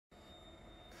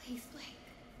He's Blake.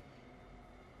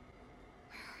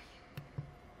 Where are you?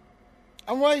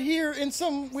 I'm right here in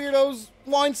some weirdo's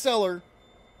wine cellar.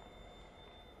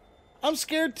 I'm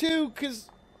scared too, because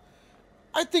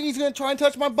I think he's going to try and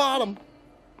touch my bottom.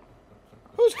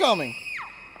 Who's coming?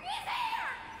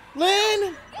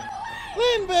 Lynn!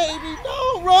 Lynn, baby!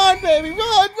 No, run, baby! Run,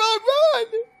 run, run!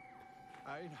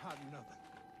 I ain't had nothing.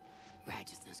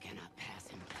 Righteousness cannot pass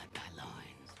in blood by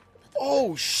loins.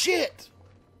 Oh, shit!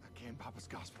 I can't Papa's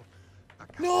gospel. I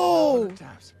got No! 100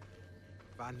 times.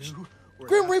 If I knew where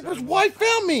Grim I Reaper's said wife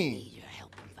found I me! need your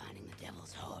help in finding the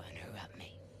devil's whore and her up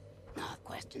me. Not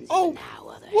questions Oh, even now,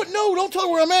 other what? No, don't tell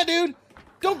her where I'm at, dude!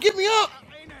 Don't give me up!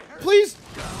 Please!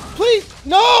 Please!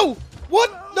 No!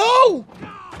 What? No!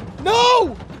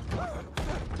 No!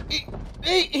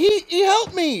 He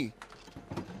helped me!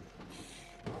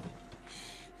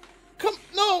 Come,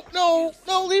 no, no,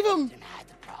 no, leave him! denied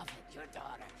the prophet, your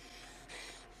daughter.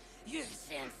 You've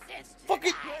sinned since Fuck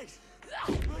it! tonight.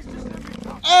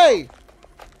 Hey!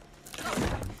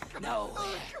 No.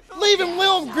 Leave him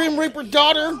alone, Grim Reaper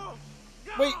daughter!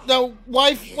 Wait, no,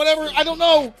 wife, whatever, I don't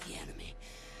know! The enemy.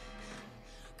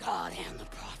 God and the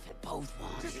prophet both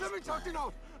want Just his let me talk to blood.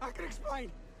 you. I can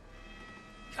explain.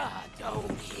 God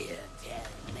don't hear dead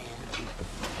men.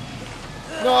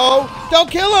 No, don't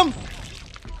kill him!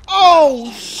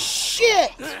 Oh,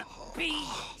 shit! Be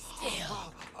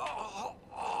still.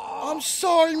 I'm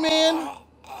sorry, man.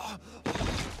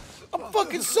 I'm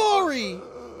fucking sorry.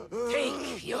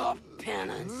 Take your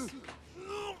penance.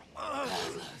 God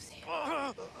loves you.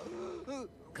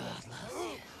 God loves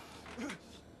you.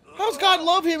 How's God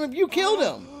love him if you killed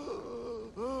him?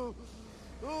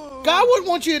 God wouldn't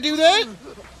want you to do that.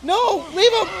 No,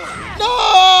 leave him.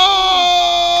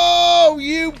 No,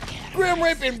 you grim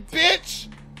raping bitch.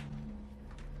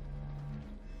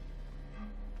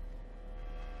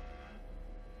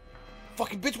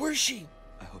 Fucking bitch, where is she?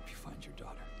 I hope you find your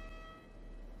daughter.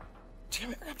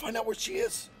 Damn it, I gotta find out where she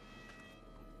is.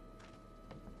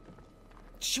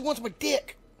 She wants my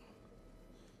dick.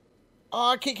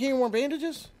 I can't carry more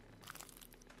bandages?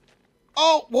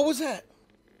 Oh, what was that?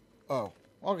 Oh,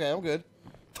 okay, I'm good.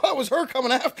 Thought it was her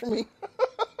coming after me.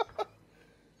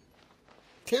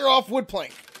 Tear off wood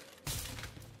plank.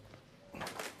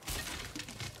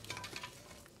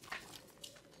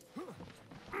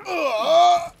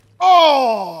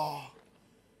 Oh!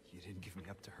 You didn't give me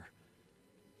up to her.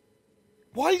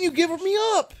 Why didn't you give me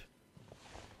up?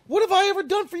 What have I ever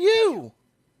done for you?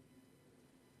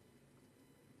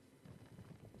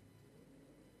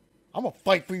 I'm gonna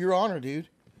fight for your honor, dude.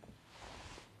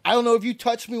 I don't know if you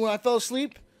touched me when I fell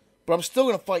asleep, but I'm still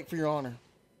gonna fight for your honor.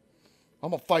 I'm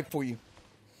gonna fight for you.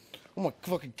 I'm gonna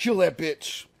fucking kill that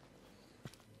bitch.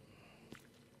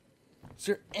 Is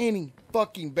there any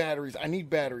fucking batteries? I need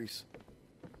batteries.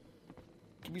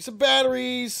 Give me some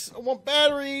batteries. I want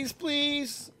batteries,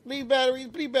 please. Leave batteries.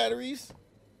 Leave batteries.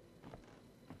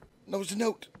 No, there's a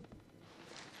note.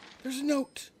 There's a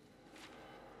note.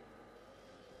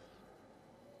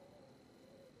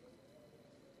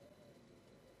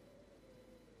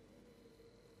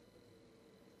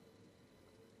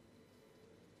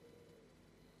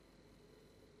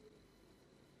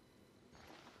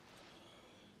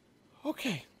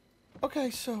 Okay.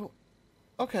 Okay,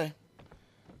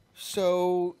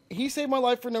 so he saved my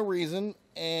life for no reason,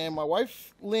 and my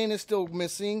wife Lynn is still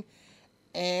missing,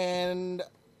 and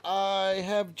I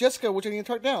have Jessica, which I need to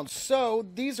track down. So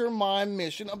these are my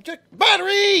mission object.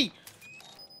 Battery!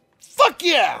 Fuck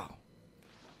yeah!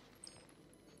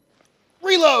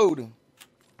 Reload!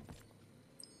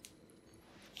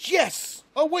 Yes!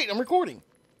 Oh wait, I'm recording.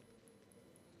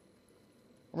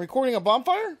 I'm recording a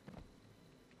bonfire?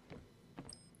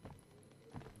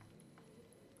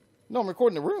 No, I'm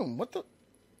recording the room. What the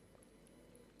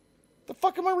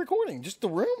fuck am I recording? Just the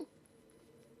room?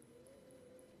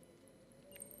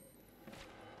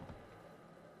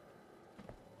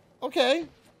 Okay.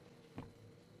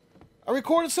 I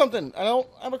recorded something. I don't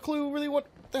have a clue really what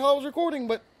the hell I was recording,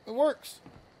 but it works.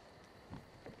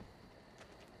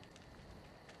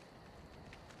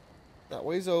 That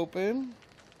way's open.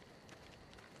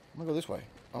 I'm gonna go this way.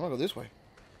 I'm gonna go this way.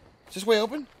 Is this way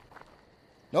open?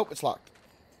 Nope, it's locked.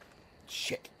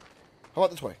 Shit. How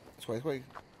about this way? This way, this way.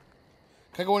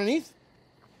 Can I go underneath?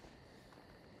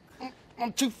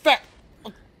 I'm too fat.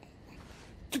 I'm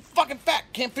too fucking fat.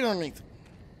 Can't fit underneath.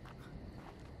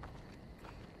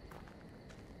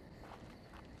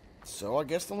 So I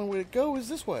guess the only way to go is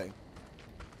this way.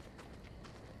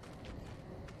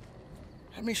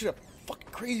 I make sure that fucking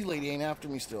crazy lady ain't after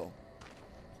me still.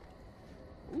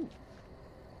 Ooh.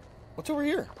 What's over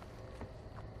here?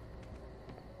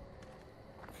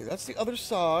 Okay, that's the other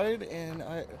side, and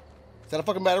I... Is that a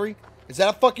fucking battery? Is that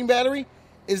a fucking battery?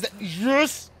 Is that...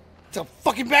 Yes! It's a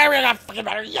fucking battery! I got a fucking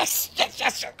battery! Yes! Yes,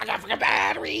 yes! I got a fucking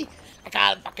battery! I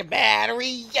got a fucking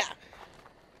battery! Yeah!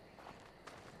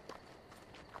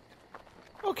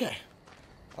 Okay.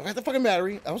 I got the fucking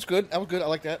battery. That was good. That was good. I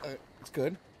like that. It's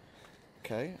good.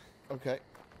 Okay. Okay.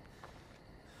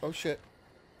 Oh, shit.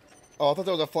 Oh, I thought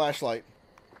that was a flashlight.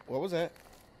 What was that?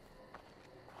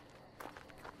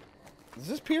 Does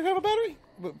this Peter have a battery?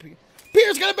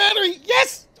 Peter's got a battery!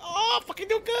 Yes! Oh, I'm fucking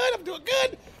doing good! I'm doing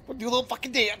good! We'll do a little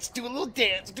fucking dance. Do a little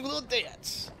dance. Do a little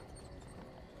dance.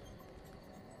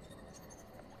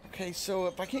 Okay, so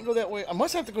if I can't go that way, I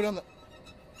must have to go down the...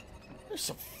 There's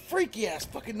some freaky ass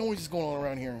fucking noises going on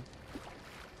around here.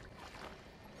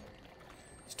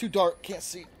 It's too dark. Can't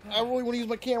see. I really want to use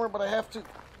my camera, but I have to.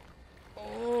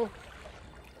 Oh.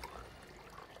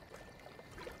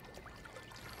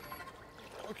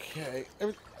 Okay.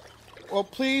 Well,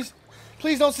 please.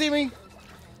 Please don't see me.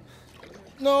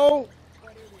 No.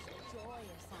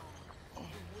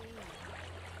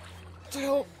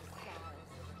 Still.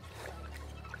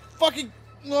 Fucking.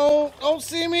 No. Don't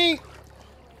see me.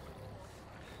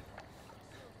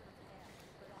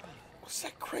 What's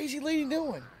that crazy lady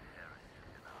doing?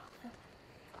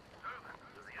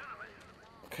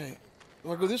 Okay.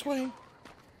 Do I go this way?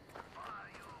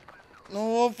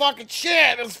 No, fucking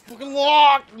shit! It's fucking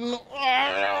locked! No.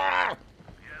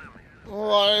 Oh,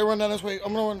 I run down this way.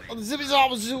 I'm gonna run. Oh, the zippy's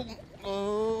off. Zoom.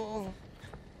 Oh.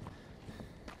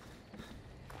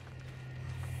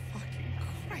 Fucking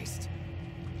Christ.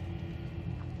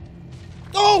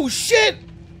 Oh, shit!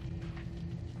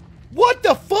 What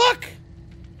the fuck?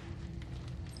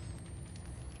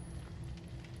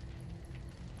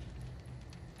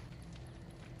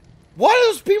 Why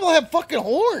do those people have fucking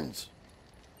horns?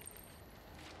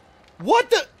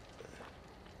 What the?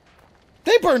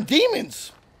 They burn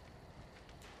demons.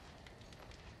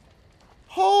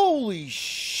 Holy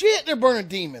shit, they're burning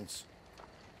demons.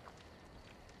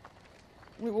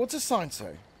 Wait, what's this sign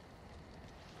say?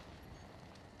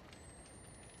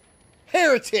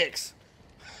 Heretics.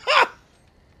 Ha!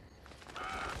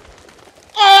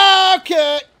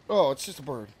 Okay. Oh, it's just a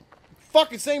bird.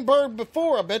 Fucking same bird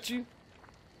before, I bet you.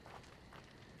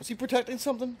 Was he protecting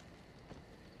something?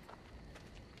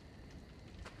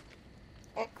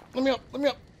 Oh, let me up, let me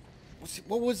up.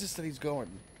 What was this that he's going?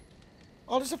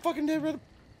 Oh, there's a fucking dead red.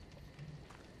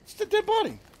 It's the dead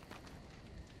body.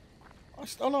 I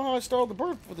don't know how I startled the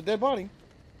bird with the dead body.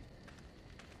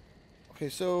 Okay,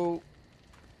 so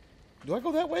do I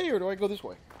go that way or do I go this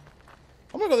way?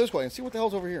 I'm gonna go this way and see what the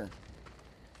hell's over here.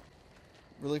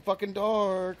 Really fucking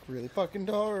dark. Really fucking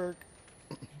dark.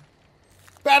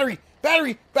 Battery!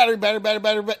 Battery! Battery, battery, battery,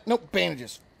 battery, battery. Nope,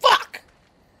 bandages. Fuck!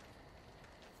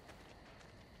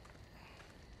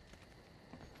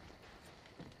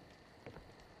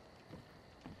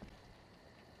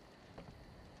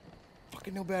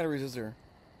 Fucking no batteries, is there?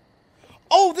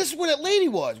 Oh, this is where that lady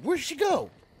was. Where'd she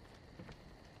go?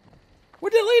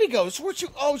 Where'd that lady go? Where she,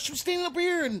 oh, she was standing up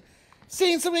here and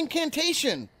saying some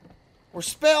incantation. Or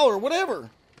spell or whatever.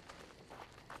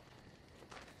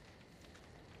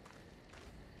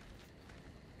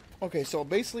 Okay, so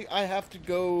basically I have to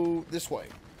go this way.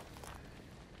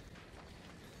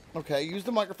 Okay, use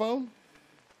the microphone.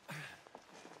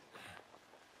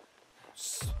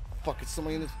 Fuck, it's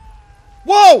somebody in this.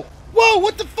 Whoa! Whoa,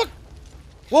 what the fuck?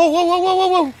 Whoa, whoa, whoa, whoa, whoa,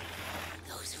 whoa!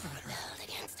 Those who rebelled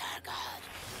against our God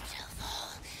shall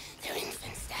fall, their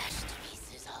infants dashed to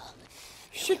pieces all.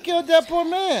 She killed that poor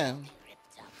man.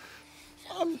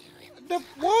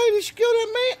 Why did she kill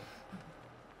that man?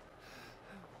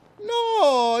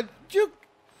 No, you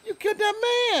killed that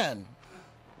man.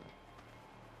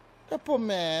 That poor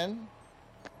man.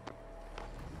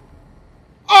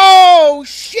 Oh,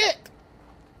 shit!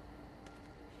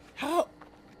 How?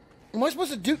 Am I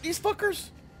supposed to duke these fuckers?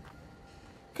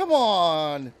 Come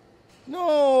on.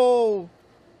 No.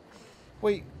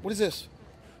 Wait, what is this?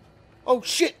 Oh,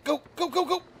 shit. Go, go, go,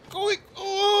 go. Go.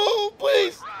 Oh,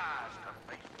 please.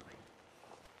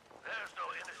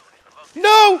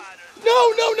 No!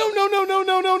 No, no, no, no, no, no,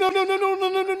 no, no, no, no, no, no, no, no,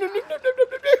 no, no, no, no,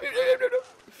 no.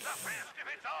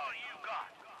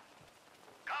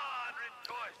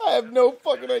 I have no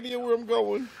fucking idea where I'm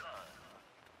going.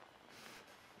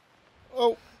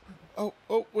 Oh, oh,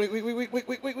 oh, wait, wait, wait, wait, wait,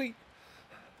 wait, wait, wait.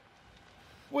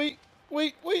 Wait,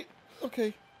 wait, wait.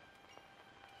 Okay.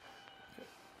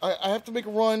 I have to make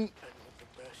a run.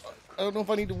 I don't know if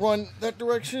I need to run that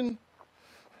direction.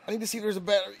 I need to see if there's a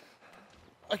battery.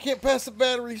 I can't pass the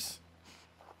batteries.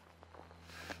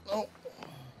 Oh.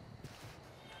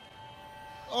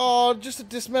 Oh, just a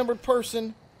dismembered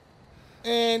person.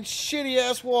 And shitty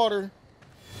ass water.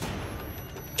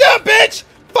 Yeah, bitch!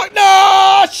 Fuck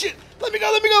no! Shit! Let me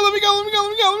go, let me go, let me go, let me go,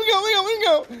 let me go, let me go, let me go,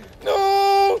 let me go.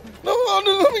 No! No,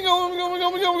 no, let me go, let me go, let me go,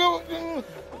 let me go, let me go.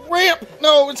 Ramp!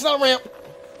 No, it's not a ramp.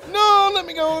 No, let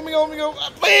me go, let me go, let me go.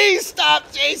 Please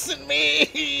stop chasing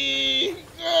me!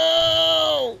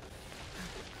 No!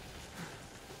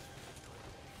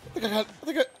 I think I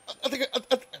got,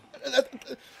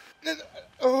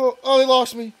 oh, they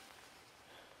lost me.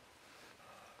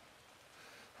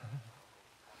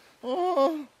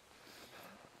 Oh.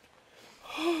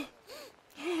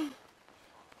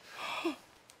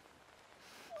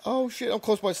 Oh shit, I'm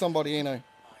close by somebody, ain't I?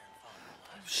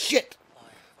 Shit!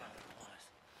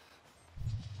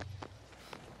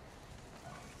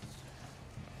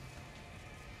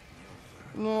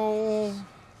 No.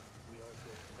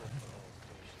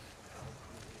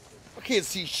 I can't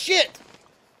see shit!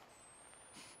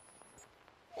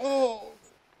 Oh.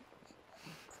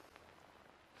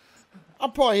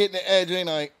 I'm probably hitting the edge, ain't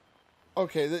I?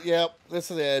 Okay, yep,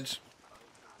 this is the edge.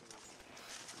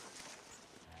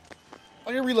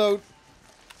 I can reload.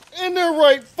 And they're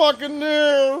right fucking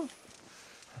there.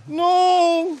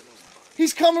 No!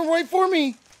 He's coming right for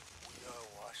me.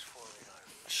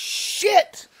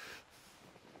 Shit!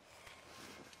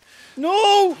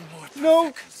 No!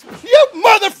 No! You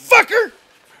motherfucker!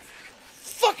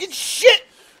 Fucking shit!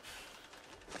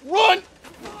 Run!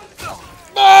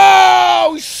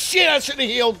 Oh shit! I should have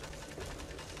healed.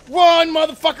 Run,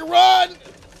 motherfucker, run!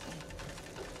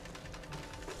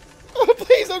 Oh,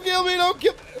 please don't kill me! Don't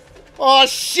kill me! Oh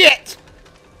shit!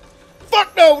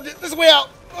 Fuck no! This is the way out.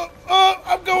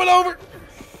 I'm going over.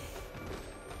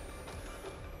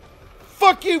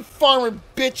 Fuck you, farmer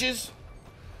bitches!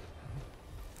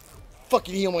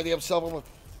 Fucking heal my damn self. I'm a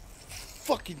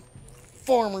fucking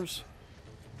farmers.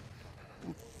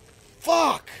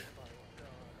 Fuck!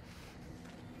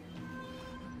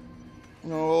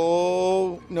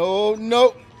 No, no,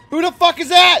 no. Who the fuck is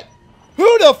that?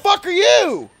 Who the fuck are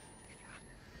you?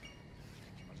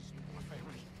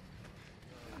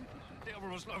 Never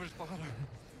was love his father.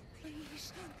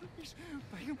 Please, please,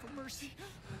 beg him for mercy.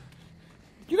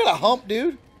 You got a hump,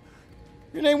 dude.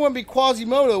 Your name wouldn't be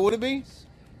Quasimodo, would it be?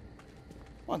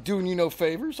 I'm not doing you no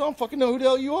favors. I don't fucking know who the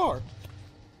hell you are.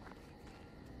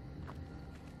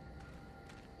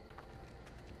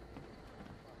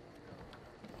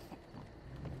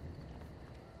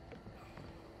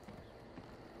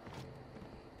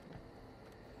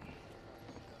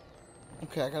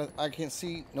 Okay, I can't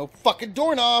see no fucking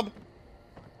doorknob.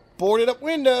 Boarded up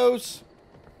windows.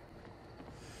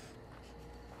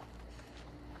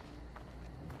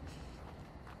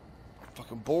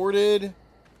 Fucking boarded.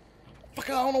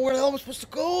 Fucking, I don't know where the hell I'm supposed to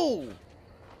go. Is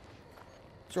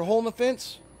there a hole in the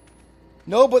fence?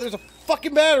 No, but there's a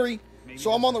fucking battery.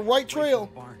 So I'm on the right trail.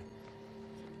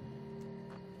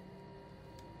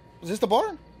 Is this the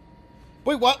barn?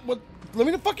 Wait, what? What? Let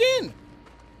me the fuck in.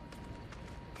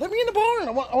 Let me in the barn.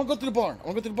 I want to go through the barn. I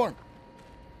want to go through the barn.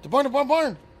 The barn, the barn,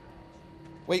 barn.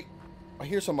 Wait, I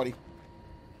hear somebody.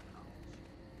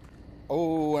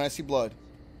 Oh, and I see blood.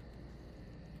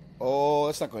 Oh,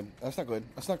 that's not good. That's not good.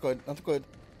 That's not good. That's not good.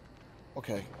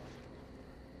 Okay.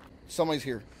 Somebody's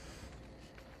here.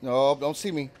 No, don't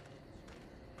see me.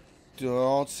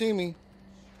 Don't see me.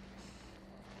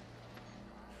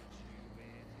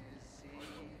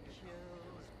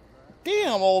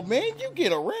 Damn, old man, you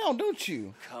get around, don't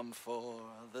you? Come for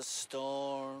the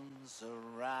storms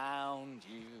around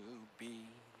you beat.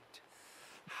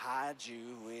 Hide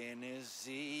you in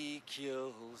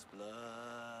Ezekiel's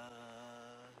blood.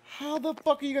 How the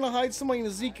fuck are you gonna hide somebody in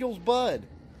Ezekiel's blood?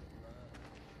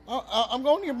 I'm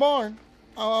going to your barn.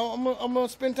 I'm gonna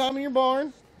spend time in your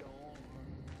barn.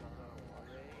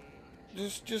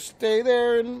 Just stay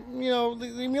there and, you know,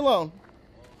 leave me alone.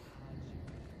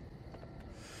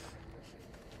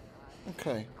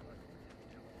 Okay.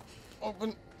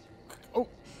 Open. Oh.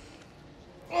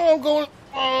 Oh, I'm going.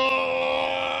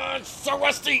 Oh, it's so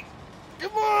rusty.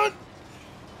 Come on.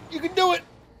 You can do it.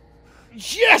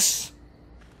 Yes.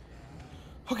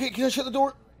 Okay, can I shut the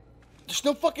door? There's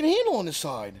no fucking handle on this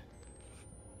side.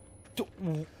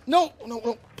 No,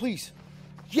 please.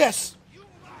 Yes.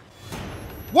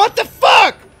 What the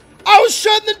fuck? I was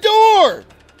shutting the door.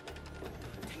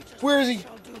 Where is he?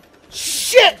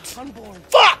 Shit.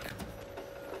 Fuck.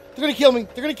 They're gonna kill me.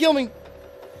 They're gonna kill me.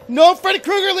 No, Freddy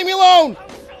Krueger, leave me alone.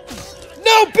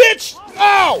 No, bitch.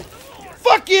 Ow.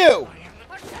 Fuck you.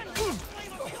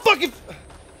 Fucking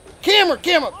camera.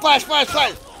 Flash.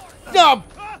 No.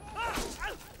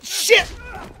 Shit.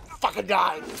 Fucking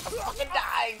died. I fucking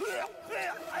died.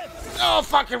 No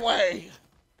fucking way.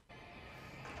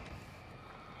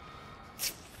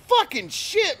 Fucking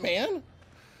shit, man.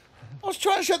 I was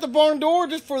trying to shut the barn door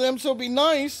just for them so it'd be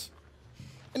nice.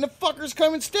 And the fuckers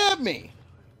come and stab me.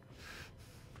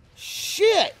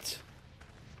 Shit.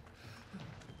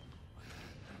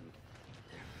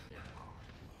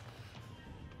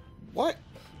 What?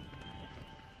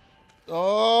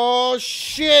 Oh,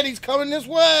 shit. He's coming this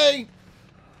way.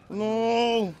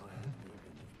 No.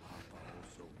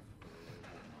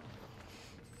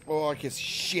 Oh, I guess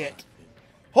shit.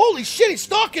 Holy shit, he's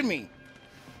stalking me.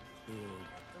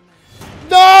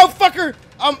 No, fucker.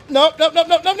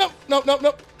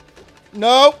 Nope.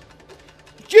 No.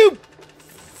 You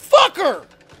fucker.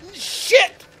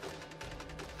 Shit.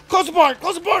 Close the barn.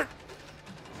 Close the barn.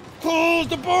 Close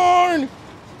the barn.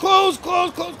 Close.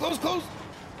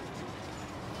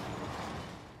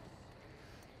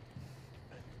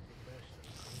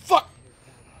 Fuck.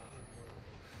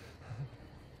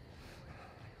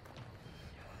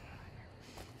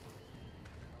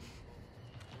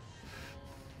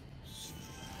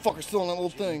 Fucker's still in that little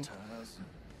thing.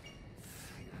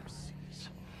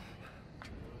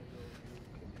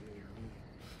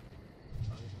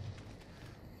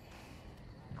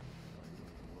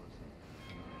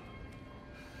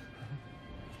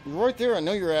 You're right there. I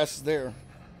know your ass is there.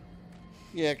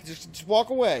 Yeah, just walk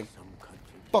away.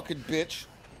 Fucking bitch.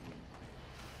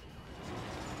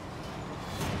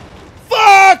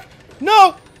 Fuck!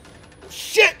 No!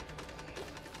 Shit!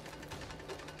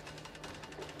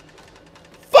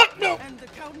 Fuck no!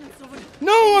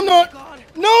 No, I'm not!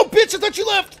 No, bitch, I thought you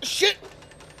left! Shit!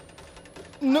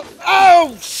 No.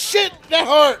 Oh, shit! That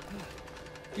hurt!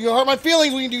 You hurt my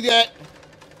feelings when you do that.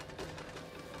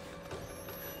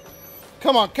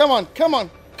 Come on.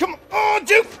 Oh,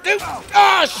 dude!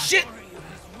 Ah, shit!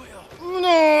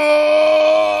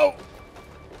 No!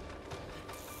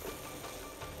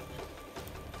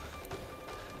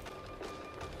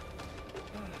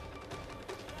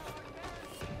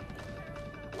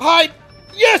 Hide!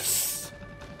 Yes!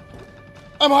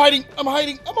 I'm hiding!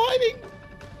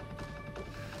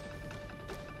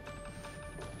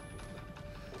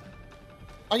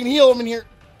 I can heal him in here.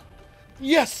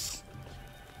 Yes!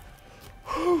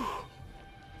 Whew.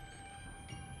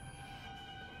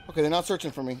 Okay, they're not searching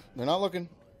for me. They're not looking.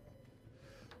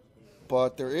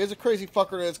 But there is a crazy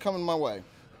fucker that's coming my way.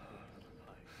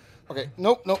 Okay,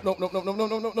 nope.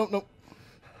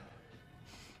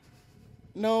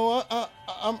 No,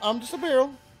 I'm just a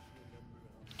barrel.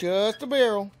 Just a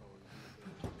barrel.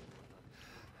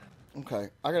 Okay,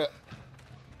 I gotta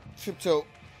tiptoe.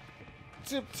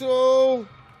 Did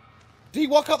he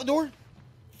walk out the door?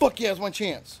 Fuck yeah, it's my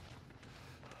chance.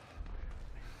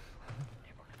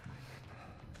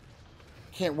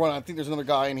 Can't run. I think there's another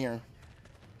guy in here.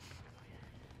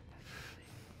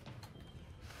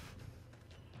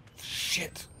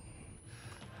 Shit.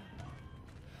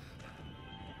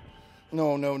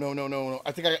 No.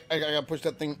 I think I gotta push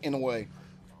that thing in a way.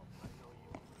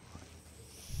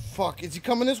 Fuck, is he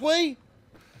coming this way?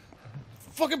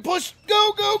 Fucking push!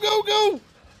 Go!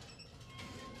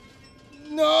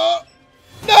 No!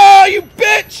 No, you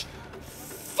bitch!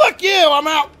 Fuck you! I'm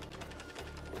out!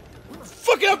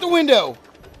 Fucking out the window!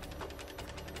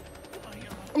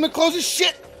 I'm gonna close this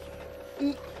shit!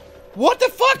 What the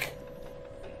fuck?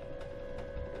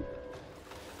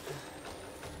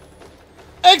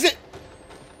 Exit!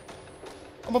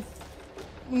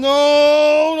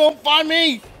 No! Don't find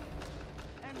me!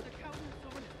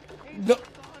 No.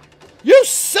 You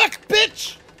suck,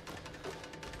 bitch!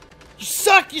 You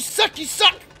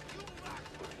suck!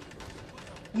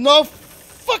 No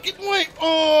fucking way!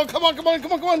 Oh, come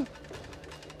on!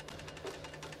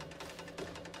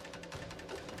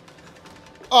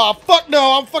 Oh, fuck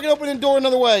no! I'm fucking opening the door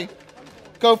another way.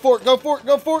 Go for it!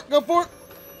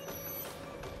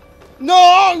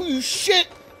 No, you shit!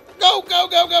 Go!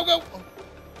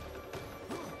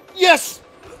 Yes!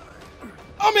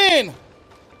 I'm in!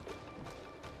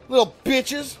 Little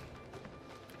bitches.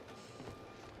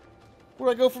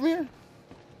 Where'd I go from here?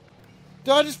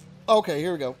 Did I just... Okay,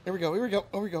 here we go.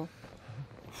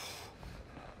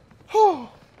 Whoa.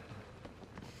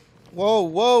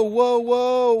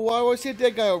 Why do I see a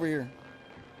dead guy over here?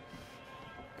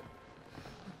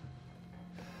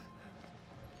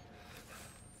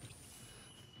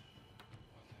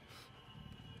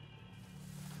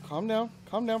 Calm down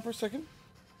for a second.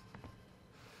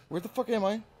 Where the fuck am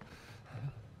I?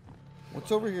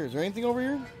 What's over here? Is there anything over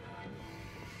here?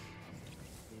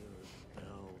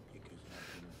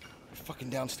 They're fucking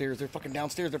downstairs.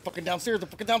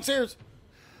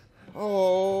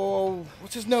 Oh,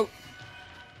 what's his note?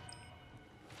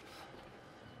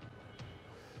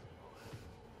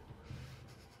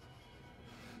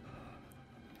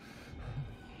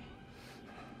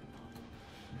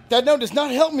 That note does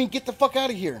not help me get the fuck out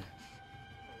of here.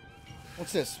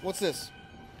 What's this? What's this?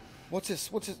 What's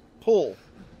this? What's this? Pull.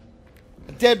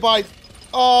 A dead body.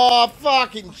 Oh,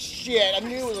 fucking shit. I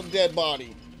knew it was a dead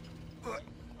body.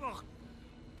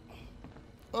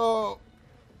 Oh,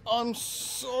 I'm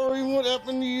sorry what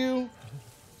happened to you.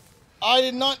 I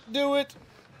did not do it.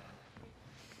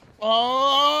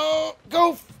 Oh,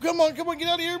 go. Come on, get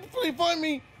out of here before they find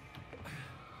me.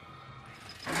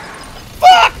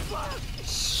 Fuck!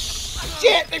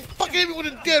 Shit, they fucking hit me with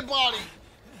a dead body.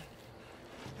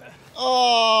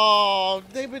 Oh,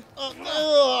 David.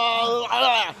 Oh,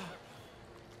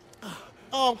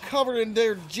 I'm covered in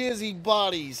their jizzy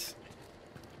bodies.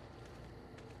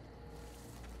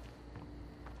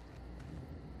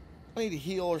 I need to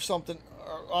heal or something.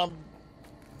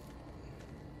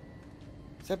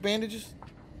 Is that bandages?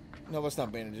 No, that's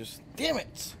not bandages. Damn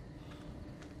it!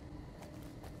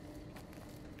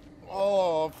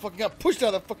 Oh, I fucking got pushed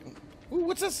out of the fucking... Ooh,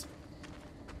 what's this?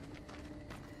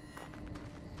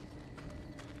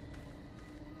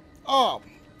 Oh,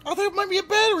 I thought it might be a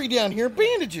battery down here.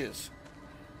 Bandages.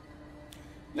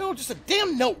 No, just a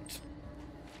damn note.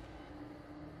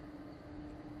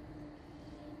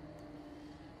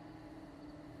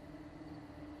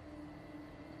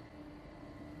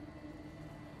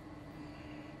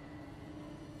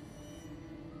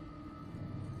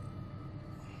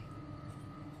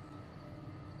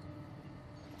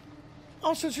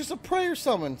 Also, it's just a prayer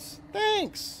summons.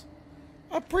 Thanks.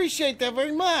 I appreciate that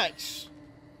very much.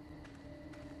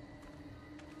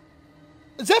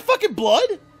 Is that fucking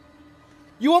blood?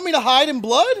 You want me to hide in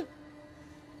blood?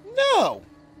 No.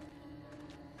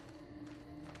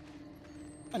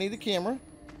 I need the camera.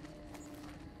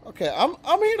 Okay,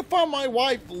 I'm here to find my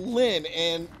wife, Lynn,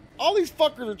 and all these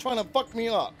fuckers are trying to fuck me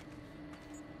up.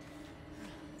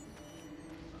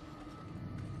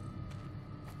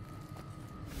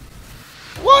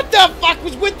 What the fuck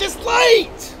was with this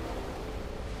light?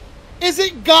 Is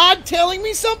it God telling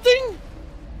me something?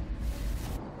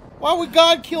 Why would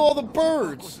God kill all the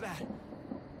birds?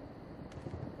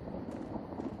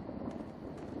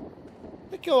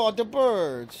 They kill all the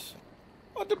birds.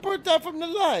 All the birds die from the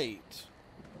light.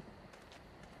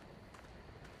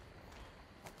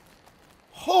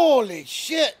 Holy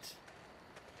shit!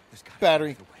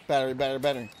 Battery.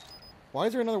 Why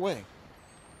is there another way?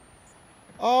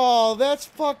 Oh, that's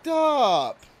fucked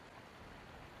up.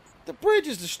 The bridge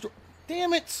is destroyed.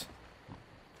 Damn it.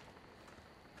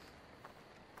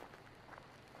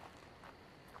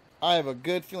 I have a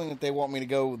good feeling that they want me to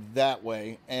go that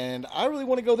way, and I really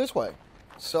want to go this way.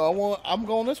 So I'm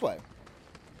going this way.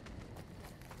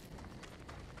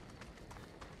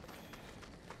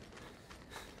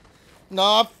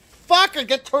 Nah, fuck, I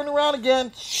get turned around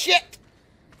again. Shit.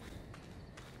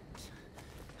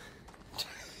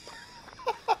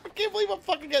 I can't believe I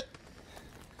fucking get...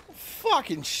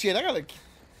 Fucking shit,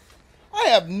 I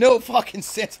have no fucking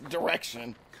sense of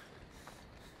direction.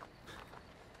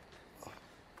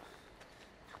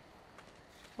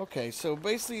 Okay, so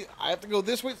basically, I have to go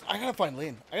this way. I gotta find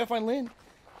Lynn.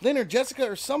 Lynn or Jessica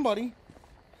or somebody.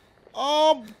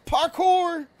 Oh,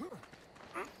 parkour!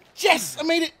 Yes, I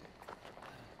made it!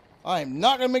 I am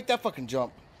not gonna make that fucking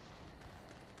jump.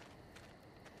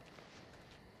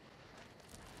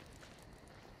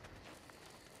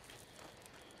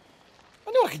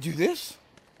 I knew I could do this.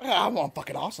 I'm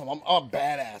fucking awesome. I'm a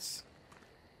badass.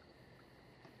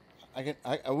 I can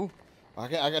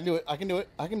do it. I can do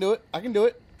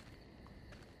it.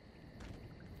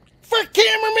 For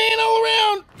cameraman all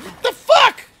around! The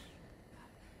fuck?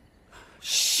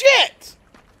 Shit!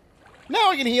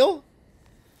 Now I can heal.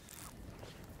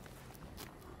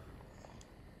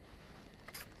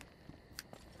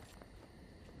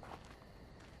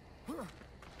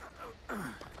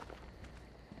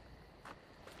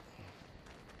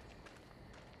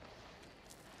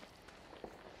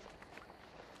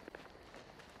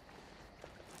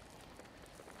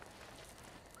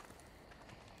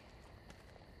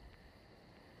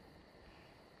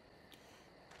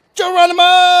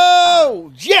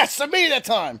 Geronimo! Yes, I made it that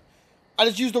time. I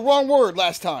just used the wrong word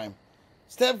last time.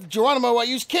 Instead of Geronimo, I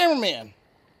used cameraman.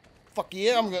 Fuck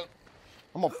yeah, I'm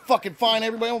gonna fucking find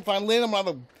everybody. I'm gonna find Lynn.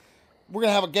 We're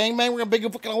gonna have a gangbang. We're gonna make a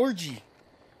fucking orgy.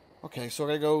 Okay, so I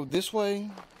gotta go this way.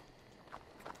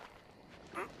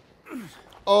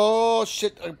 Oh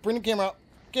shit! Bring the camera out.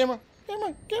 Camera.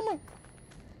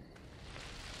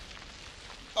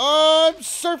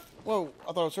 Surf. Whoa!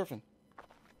 I thought I was surfing.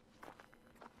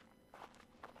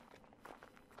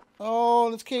 Oh,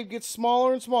 this cave gets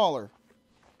smaller and smaller.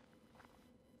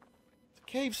 The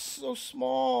cave's so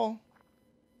small.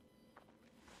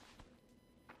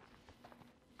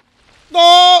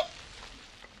 No!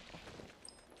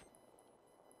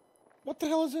 the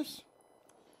hell is this?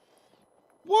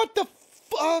 What the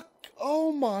fuck?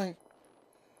 Oh my.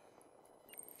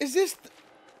 Is this...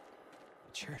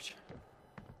 Church.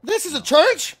 This is a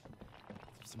church?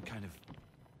 Some kind of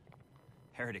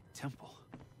heretic temple.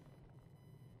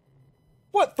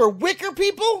 What, for Wicker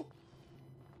people?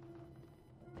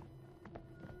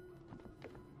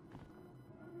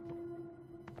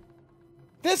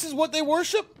 This is what they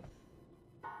worship?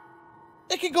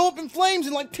 It can go up in flames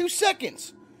in like 2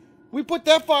 seconds. We put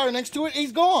that fire next to it,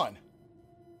 he's gone.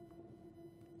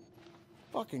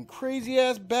 Fucking crazy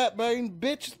ass bat-bang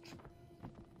bitch.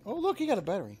 Oh, look, he got a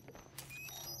battery.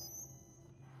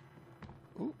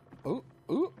 Ooh, ooh,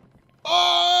 ooh.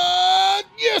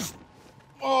 Yes!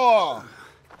 Oh!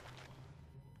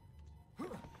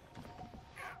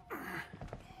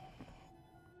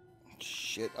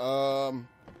 Shit, I'm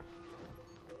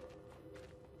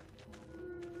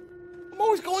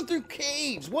always going through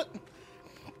caves. What?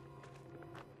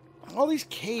 All these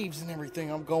caves and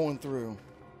everything I'm going through.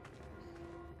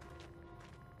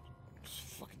 It's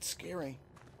fucking scary.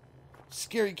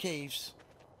 Scary caves.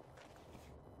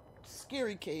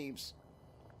 Scary caves.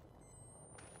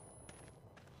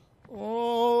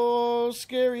 Oh,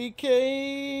 scary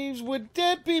caves with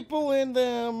dead people in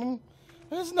them.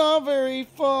 It's not very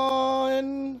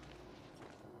fun.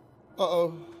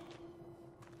 Uh-oh.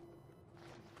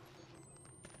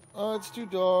 Oh, it's too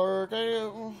dark.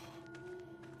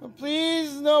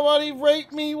 Please, nobody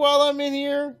rape me while I'm in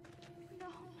here. No.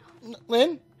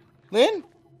 Lynn? Lynn?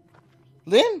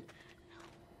 Lynn?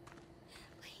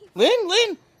 Lynn? Lynn?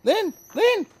 Lynn? Lynn?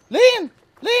 Lynn? Lynn?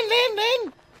 Lynn?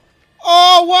 Lynn?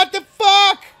 Oh, what the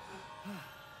fuck?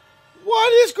 Why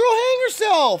did this girl hang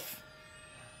herself?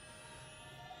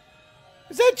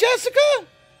 Is that Jessica?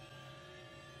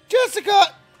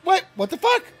 Jessica! Wait, what the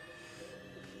fuck?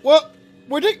 What?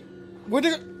 What did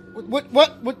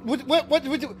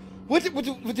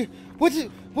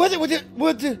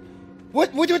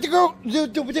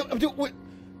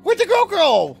the girl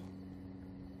go?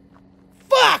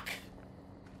 Fuck!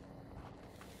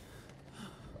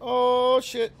 Oh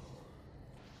shit.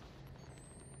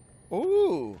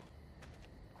 Ooh.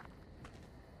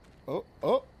 Oh.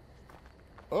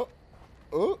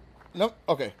 No,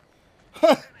 okay.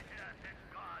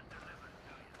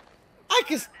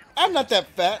 I'm not that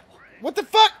fat. What the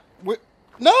fuck?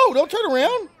 No, don't turn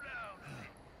around.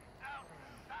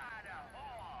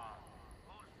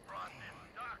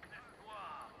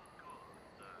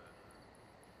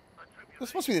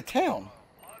 This must be the town.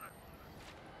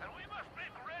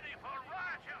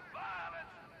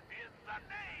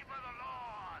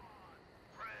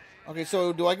 Okay,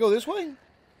 so do I go this way?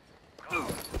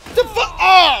 The fuck?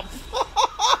 Oh!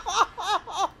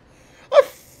 I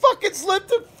fucking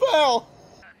slipped and fell.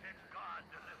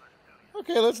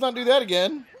 Okay, let's not do that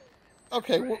again.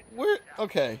 Okay, where?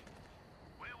 Okay.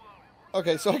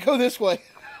 Okay, so I go this way.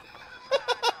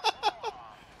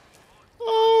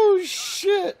 Oh,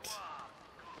 shit.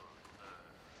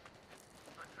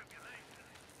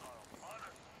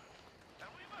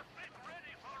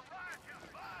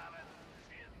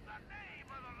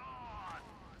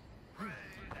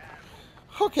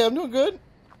 Okay, I'm doing good.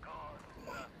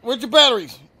 Where's your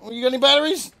batteries? You got any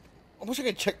batteries? I wish I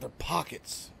could check their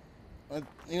pockets. I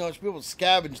should be able to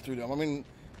scavenge through them. I mean,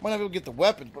 might not be able to get the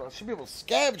weapons, but I should be able to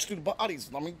scavenge through the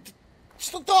bodies. I mean,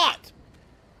 just a thought.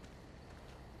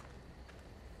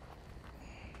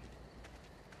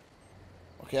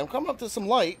 Okay, I'm coming up to some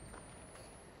light.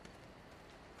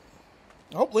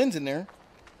 I hope Lynn's in there.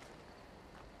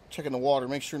 Checking the water,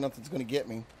 make sure nothing's going to get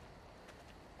me.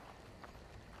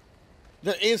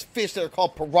 There is fish that are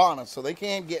called piranhas, so they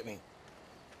can't get me.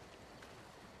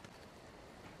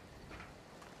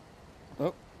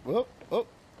 Oh,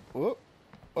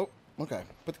 okay.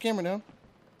 Put the camera down.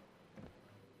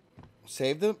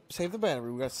 Save the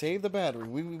battery. We gotta save the battery.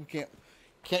 We can't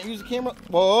use the camera.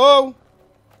 Whoa!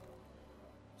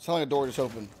 Sound like a door just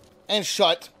opened. And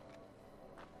shut.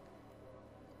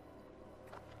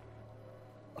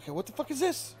 Okay, what the fuck is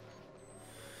this?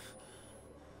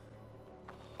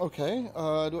 Okay,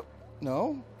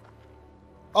 no?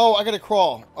 Oh, I gotta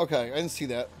crawl. Okay, I didn't see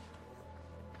that.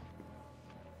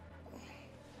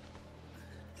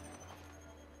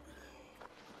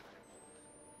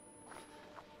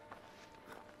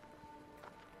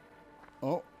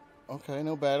 Oh, okay,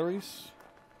 no batteries.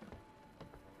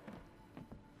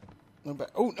 No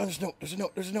oh, no, there's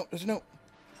a note.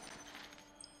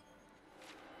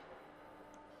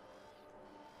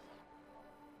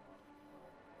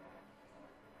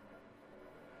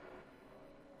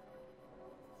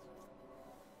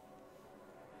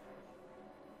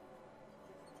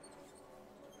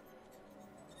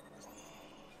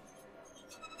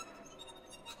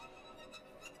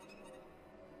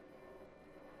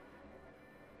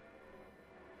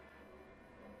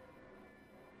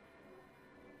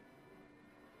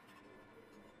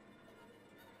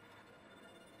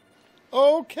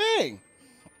 Okay.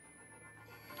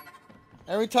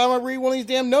 Every time I read one of these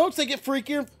damn notes, they get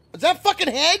freakier. Is that fucking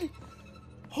head?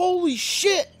 Holy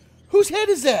shit. Whose head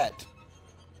is that?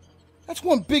 That's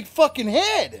one big fucking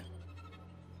head.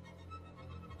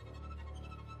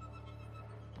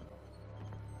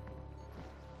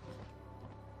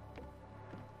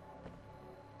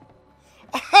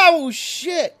 Oh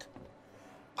shit.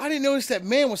 I didn't notice that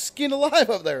man was skinned alive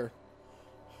up there.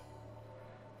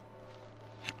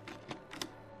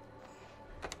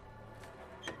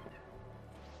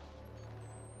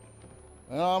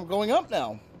 Well, I'm going up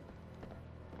now.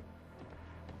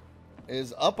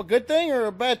 Is up a good thing or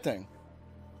a bad thing?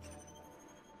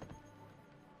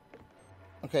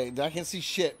 Okay, I can't see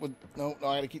shit with... No,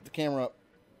 I gotta keep the camera up.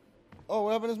 Oh,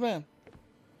 what happened to this man?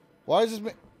 Why is this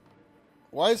man...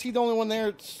 Why is he the only one there?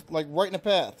 It's like right in the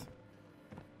path.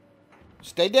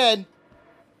 Stay dead.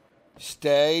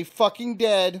 Stay fucking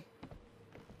dead.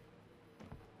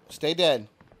 Stay dead.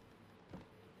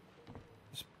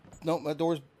 Nope, that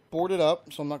door's boarded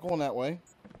up, so I'm not going that way.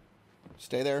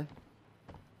 Stay there.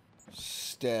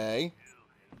 Stay.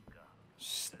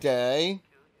 Stay.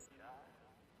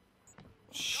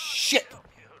 Shit!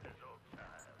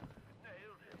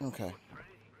 Okay.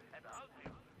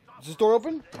 Is this door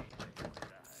open?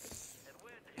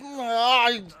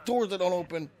 Doors that don't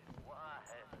open.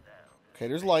 Okay,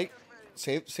 there's light.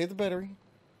 Save the battery.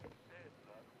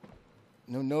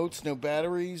 No notes, no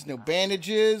batteries, no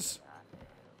bandages.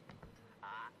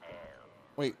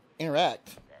 Wait,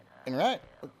 interact. Interact?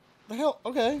 What the hell?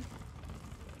 Okay.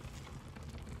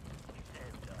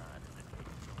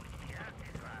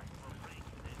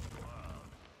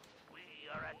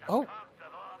 Oh.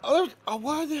 Oh,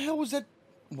 why the hell was that?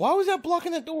 Why was that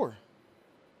blocking that door?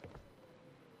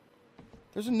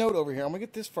 There's a note over here. I'm gonna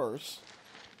get this first.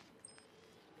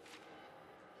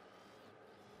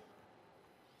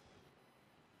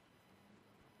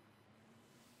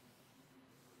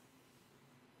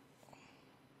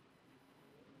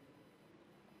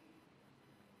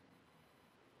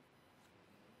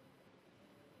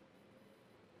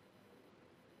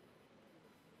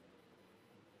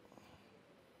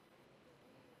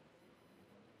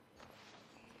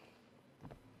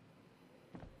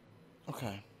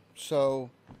 Okay, so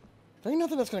there ain't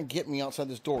nothing that's gonna get me outside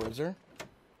this door, is there?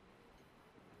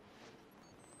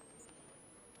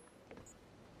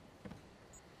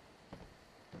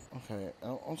 Okay, I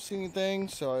don't see anything,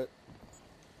 so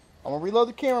I'm gonna reload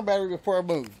the camera battery before I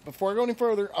move. Before I go any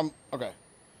further, okay.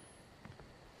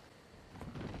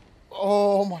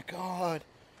 Oh my god.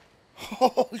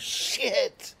 Oh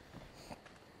shit.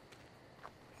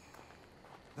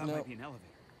 That might be an elevator.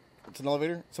 It's an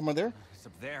elevator? Someone there? It's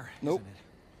up there. Nope. Isn't it?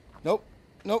 Nope.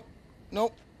 Nope.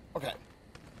 Nope. Okay.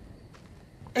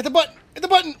 Hit the button! Hit the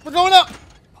button! We're going up!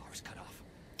 Power's cut off.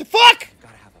 The fuck?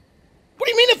 Gotta have a What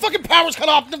do you mean the fucking power's cut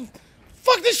off?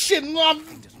 Fuck this shit! thing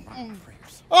doesn't run on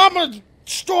prayers. I'm gonna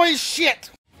destroy his shit!